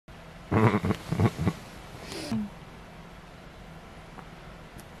What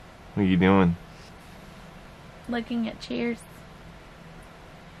are you doing? Looking at chairs.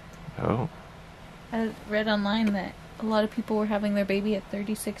 Oh. I read online that a lot of people were having their baby at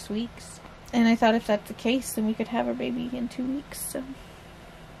 36 weeks. And I thought if that's the case, then we could have our baby in 2 weeks, so...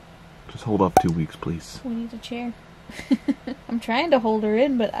 Just hold up 2 weeks, please. We need a chair. I'm trying to hold her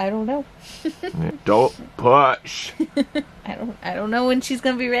in, but I don't know. Don't push! I don't know when she's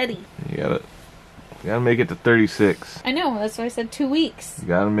gonna be ready. You gotta make it to 36. I know, that's why I said 2 weeks. You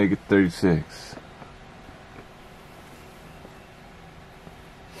gotta make it 36.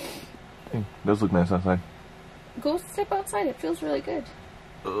 Hey, it does look nice outside. Go step outside, it feels really good.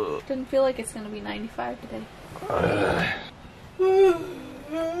 Doesn't feel like it's gonna be 95 today.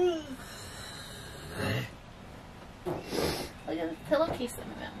 Look at the pillowcase that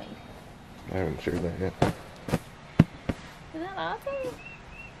my mom made. I haven't shared that yet. Isn't that awesome?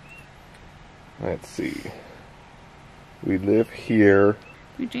 Let's see. We live here.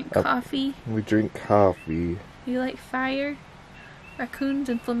 We drink coffee. We drink coffee. We light fire. Raccoons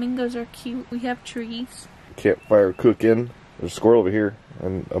and flamingos are cute. We have trees. Campfire cooking. There's a squirrel over here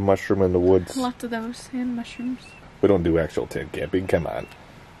and a mushroom in the woods. Lots of those and mushrooms. We don't do actual tent camping. Come on.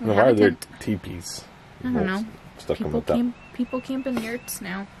 We Why have are a there tent. teepees? I don't know. Stuck on the top. People camp in yurts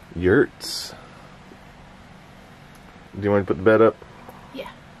now. Yurts. Do you want to put the bed up? Yeah.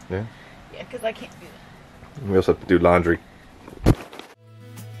 Yeah? Yeah, because I can't do that. We also have to do laundry.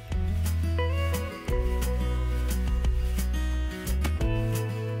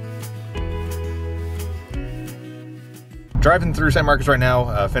 Driving through San Marcos right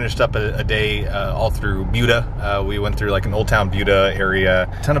now, finished up a day all through Buda. We went through like an Old Town Buda area,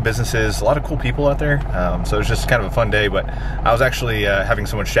 a ton of businesses, a lot of cool people out there. So it was just kind of a fun day, but I was actually having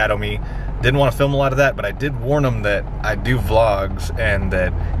someone shadow me. Didn't want to film a lot of that, but I did warn him that I do vlogs and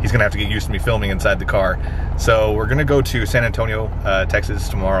that he's gonna have to get used to me filming inside the car. So we're gonna go to San Antonio, Texas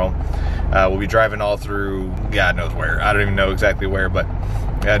tomorrow. We'll be driving all through God knows where. I don't even know exactly where, but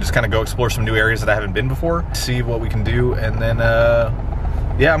just kind of go explore some new areas that I haven't been before, see what we can do, and then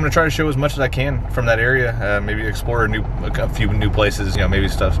yeah, I'm gonna try to show as much as I can from that area. Maybe explore a few new places. You know, maybe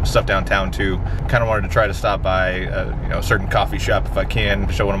stuff downtown too. Kind of wanted to try to stop by you know, a certain coffee shop if I can,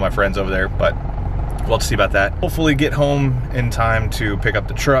 to show one of my friends over there. But we'll have to see about that. Hopefully get home in time to pick up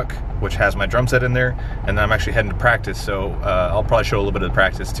the truck, which has my drum set in there, and then I'm actually heading to practice. So I'll probably show a little bit of the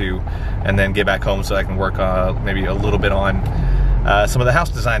practice too, and then get back home so I can work maybe a little bit on some of the house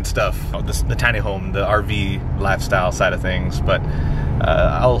design stuff, the tiny home, the RV lifestyle side of things. But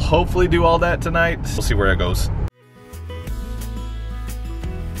I'll hopefully do all that tonight. We'll see where it goes.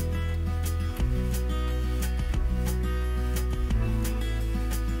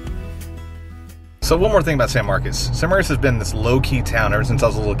 So one more thing about San Marcos. San Marcos has been this low-key town ever since I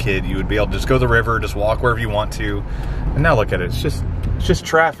was a little kid. You would be able to just go to the river, just walk wherever you want to. And now look at it, it's just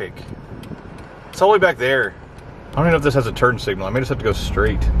traffic. It's all the way back there. I don't even know if this has a turn signal. I may just have to go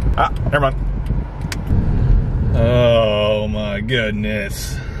straight. Ah, never mind. Oh my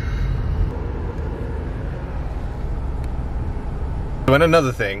goodness. And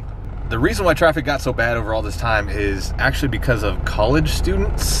another thing, the reason why traffic got so bad over all this time is actually because of college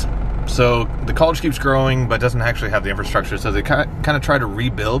students. So the college keeps growing but doesn't actually have the infrastructure, so they kind of try to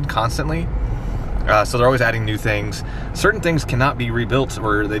rebuild constantly. So they're always adding new things. Certain things cannot be rebuilt,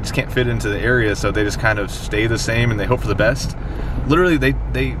 or they just can't fit into the area, so they just kind of stay the same and they hope for the best. Literally, they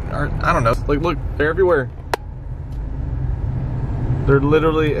are, I don't know, like, look, they're everywhere. They're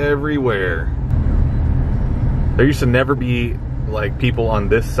literally everywhere. There used to never be, like, people on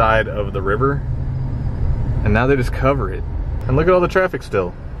this side of the river, and now they just cover it. And look at all the traffic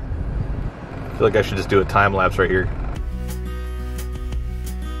still. I feel like I should just do a time lapse right here.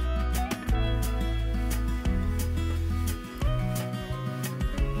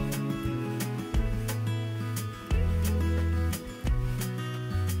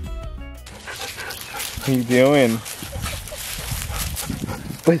 What are you doing?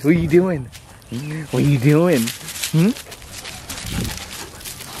 What are you doing? What are you doing? Hmm?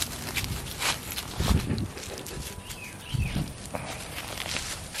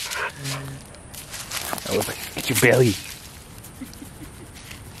 Oh, look, get your belly.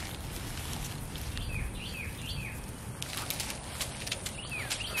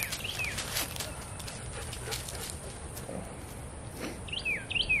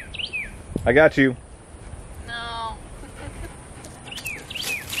 I got you. No.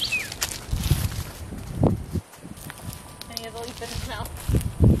 And he has a leaf in his mouth.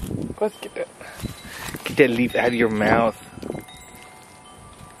 Let's get that leaf out of your mouth.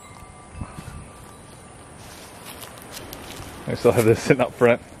 I still have this sitting up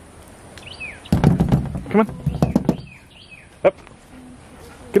front. Come on. Up.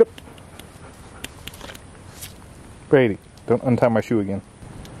 Get up. Brady, don't untie my shoe again.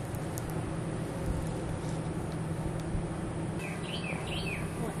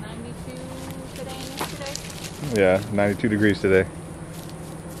 What, 92 today and yesterday? Yeah, 92 degrees today.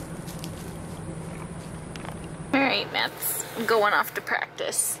 Alright, Matt's going off to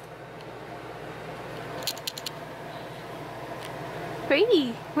practice.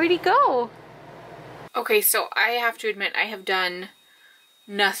 Brady, where'd he go? Okay, so I have to admit I have done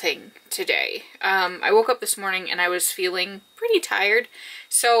nothing today. I woke up this morning and I was feeling pretty tired.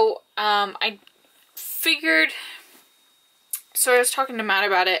 So I figured, so I was talking to Matt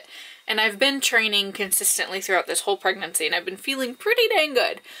about it, and I've been training consistently throughout this whole pregnancy and I've been feeling pretty dang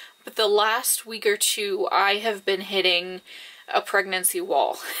good. But the last week or two I have been hitting a pregnancy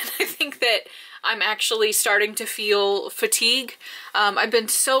wall. And I think that I'm actually starting to feel fatigue. I've been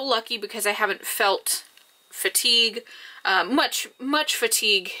so lucky because I haven't felt fatigue, much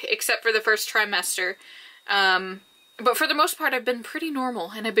fatigue, except for the first trimester. But for the most part, I've been pretty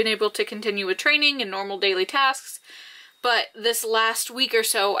normal, and I've been able to continue with training and normal daily tasks. But this last week or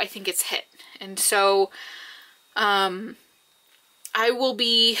so, I think it's hit. And so, I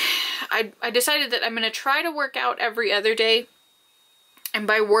decided that I'm going to try to work out every other day. And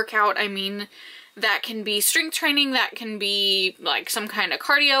by workout, I mean that can be strength training, that can be like some kind of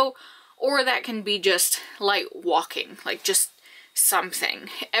cardio, or that can be just light walking, like just something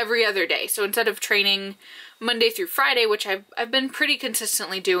every other day. So instead of training Monday through Friday, which I've been pretty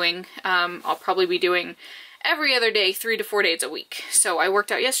consistently doing, I'll probably be doing every other day, 3 to 4 days a week. So I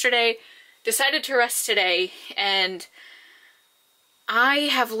worked out yesterday, decided to rest today, and I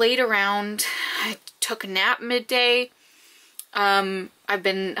have laid around. I took a nap midday. I've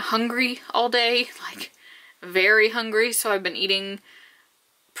been hungry all day, like very hungry, so I've been eating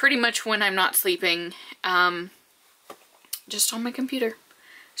pretty much when I'm not sleeping, just on my computer.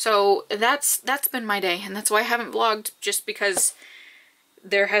 So that's been my day, and that's why I haven't vlogged, just because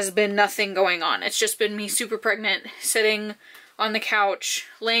there has been nothing going on. It's just been me super pregnant, sitting on the couch,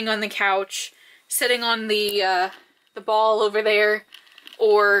 laying on the couch, sitting on the ball over there,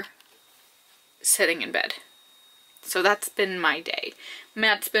 or sitting in bed. So that's been my day.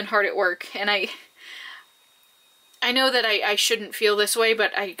 Matt's been hard at work, and I know that I shouldn't feel this way,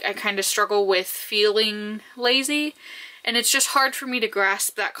 but I kind of struggle with feeling lazy, and it's just hard for me to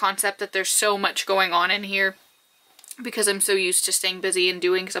grasp that concept that there's so much going on in here, because I'm so used to staying busy and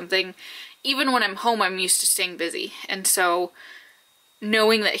doing something. Even when I'm home, I'm used to staying busy, and so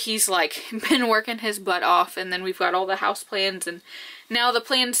knowing that he's like been working his butt off, and then we've got all the house plans, and now the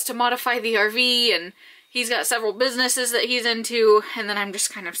plans to modify the RV, and he's got several businesses that he's into, and then I'm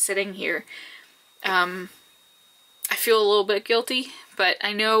just kind of sitting here. I feel a little bit guilty, but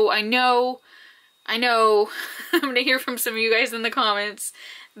I know I'm gonna hear from some of you guys in the comments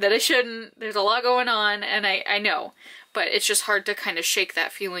that I shouldn't. There's a lot going on, and I know, but it's just hard to kind of shake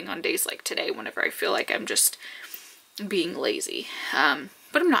that feeling on days like today whenever I feel like I'm just being lazy.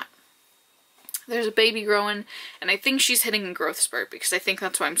 But I'm not. There's a baby growing, and I think she's hitting a growth spurt, because I think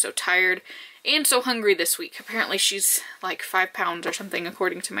that's why I'm so tired and so hungry this week. Apparently she's like 5 pounds or something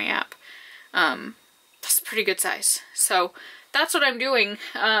according to my app. That's a pretty good size. So that's what I'm doing,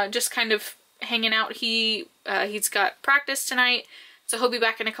 just kind of hanging out. He's got practice tonight, so he'll be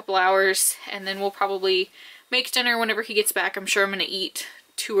back in a couple hours, and then we'll probably make dinner whenever he gets back. I'm sure I'm gonna eat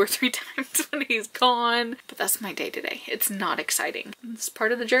 2 or 3 times when he's gone. But that's my day today. It's not exciting. It's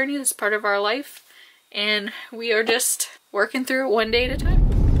part of the journey, it's part of our life, and we are just working through it one day at a time.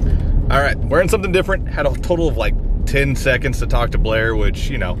 All right, we're in something different. Had a total of like 10 seconds to talk to Blair, which,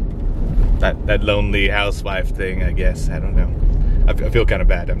 you know, that lonely housewife thing, I guess. I don't know. I feel kind of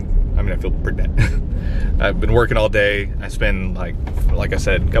bad. I mean, I feel pretty bad. I've been working all day. I spend like I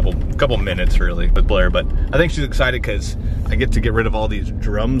said, a couple minutes really with Blair, but I think she's excited because I get to get rid of all these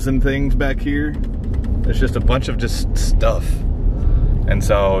drums and things back here. There's just a bunch of just stuff. And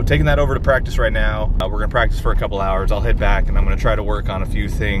so taking that over to practice right now. We're gonna practice for a couple hours. I'll head back and I'm gonna try to work on a few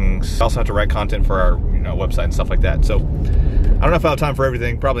things. I also have to write content for our website and stuff like that. So I don't know if I'll have time for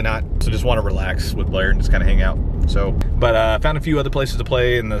everything, probably not. So just want to relax with Blair and just kind of hang out. So, but I found a few other places to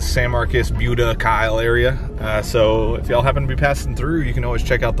play in the San Marcos, Buda, Kyle area. So if y'all happen to be passing through, you can always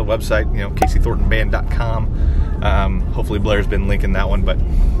check out the website, CaseyThorntonBand.com. Hopefully Blair's been linking that one, but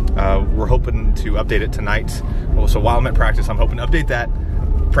we're hoping to update it tonight. Well, so while I'm at practice, I'm hoping to update that,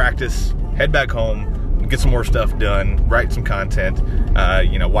 practice, head back home, get some more stuff done, write some content,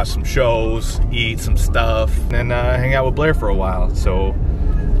 watch some shows, eat some stuff, and hang out with Blair for a while. So,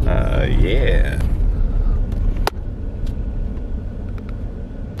 yeah.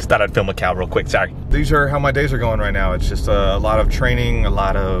 Just thought I'd film a cow real quick, sorry. These are how my days are going right now. It's just a lot of training, a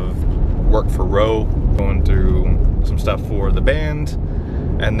lot of work for Roe, going through some stuff for the band,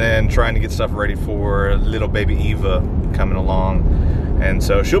 and then trying to get stuff ready for little baby Eva coming along. And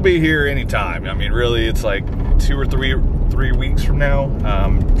so she'll be here anytime. I mean, really, it's like 2 or 3 weeks from now,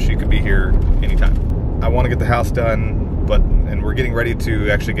 she could be here anytime. I want to get the house done, and we're getting ready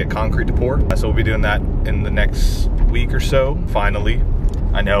to actually get concrete to pour. So we'll be doing that in the next week or so, finally,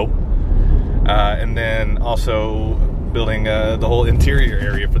 I know. And then also building the whole interior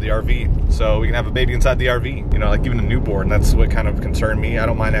area for the RV, so we can have a baby inside the RV. You know, like even a newborn. That's what kind of concerned me. I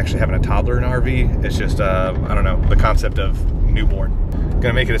don't mind actually having a toddler in an RV. It's just I don't know, the concept of newborn.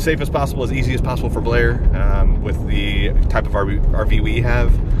 Gonna make it as safe as possible, as easy as possible for Blair, with the type of RV we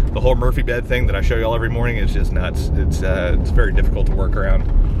have. The whole Murphy bed thing that I show y'all every morning is just nuts. It's very difficult to work around.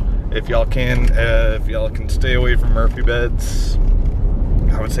 If y'all can stay away from Murphy beds,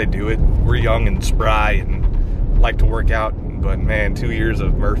 I would say do it. We're young and spry and like to work out, but man, 2 years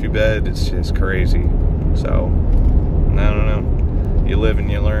of Murphy bed, it's just crazy. So, I don't know. You live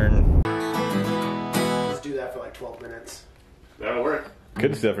and you learn. Let's do that for like 12 minutes. That'll work.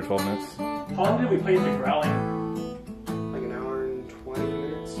 Could do that for 12 minutes. How long did we play the growling? Like an hour and 20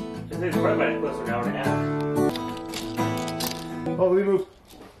 minutes. It's probably close to an hour and a half. Oh, we move.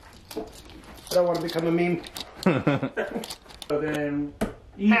 I don't want to become a meme. So then,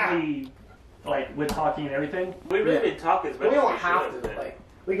 easily, like with talking and everything, we really didn't talk as much. We as don't we have should to, have. like,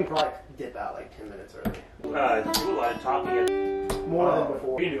 we can probably dip out like 10 minutes early. Do a lot of talking. More than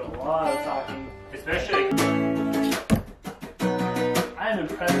before. We do a lot of talking, especially. I'm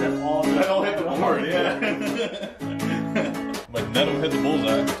impressed at all. I don't hit the board, yeah. But none of them hit the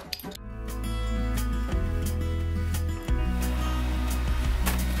bullseye.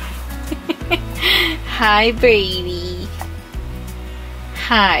 Hi, Brady.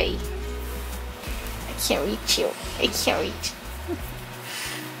 Hi. I can't reach you. I can't reach you.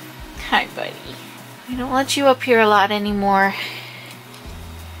 Hi, buddy. I don't let you up here a lot anymore.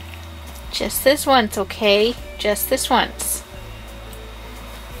 Just this once, okay? Just this once.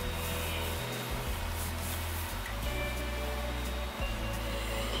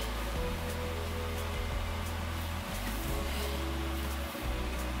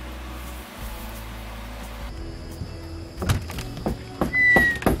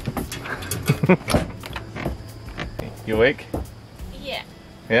 You awake? Yeah.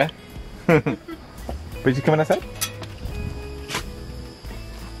 Yeah? But you coming outside?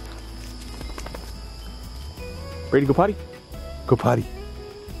 Brady, go potty. Go potty.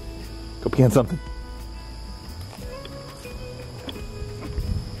 Go pee on something.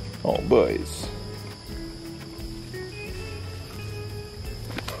 Oh, boys.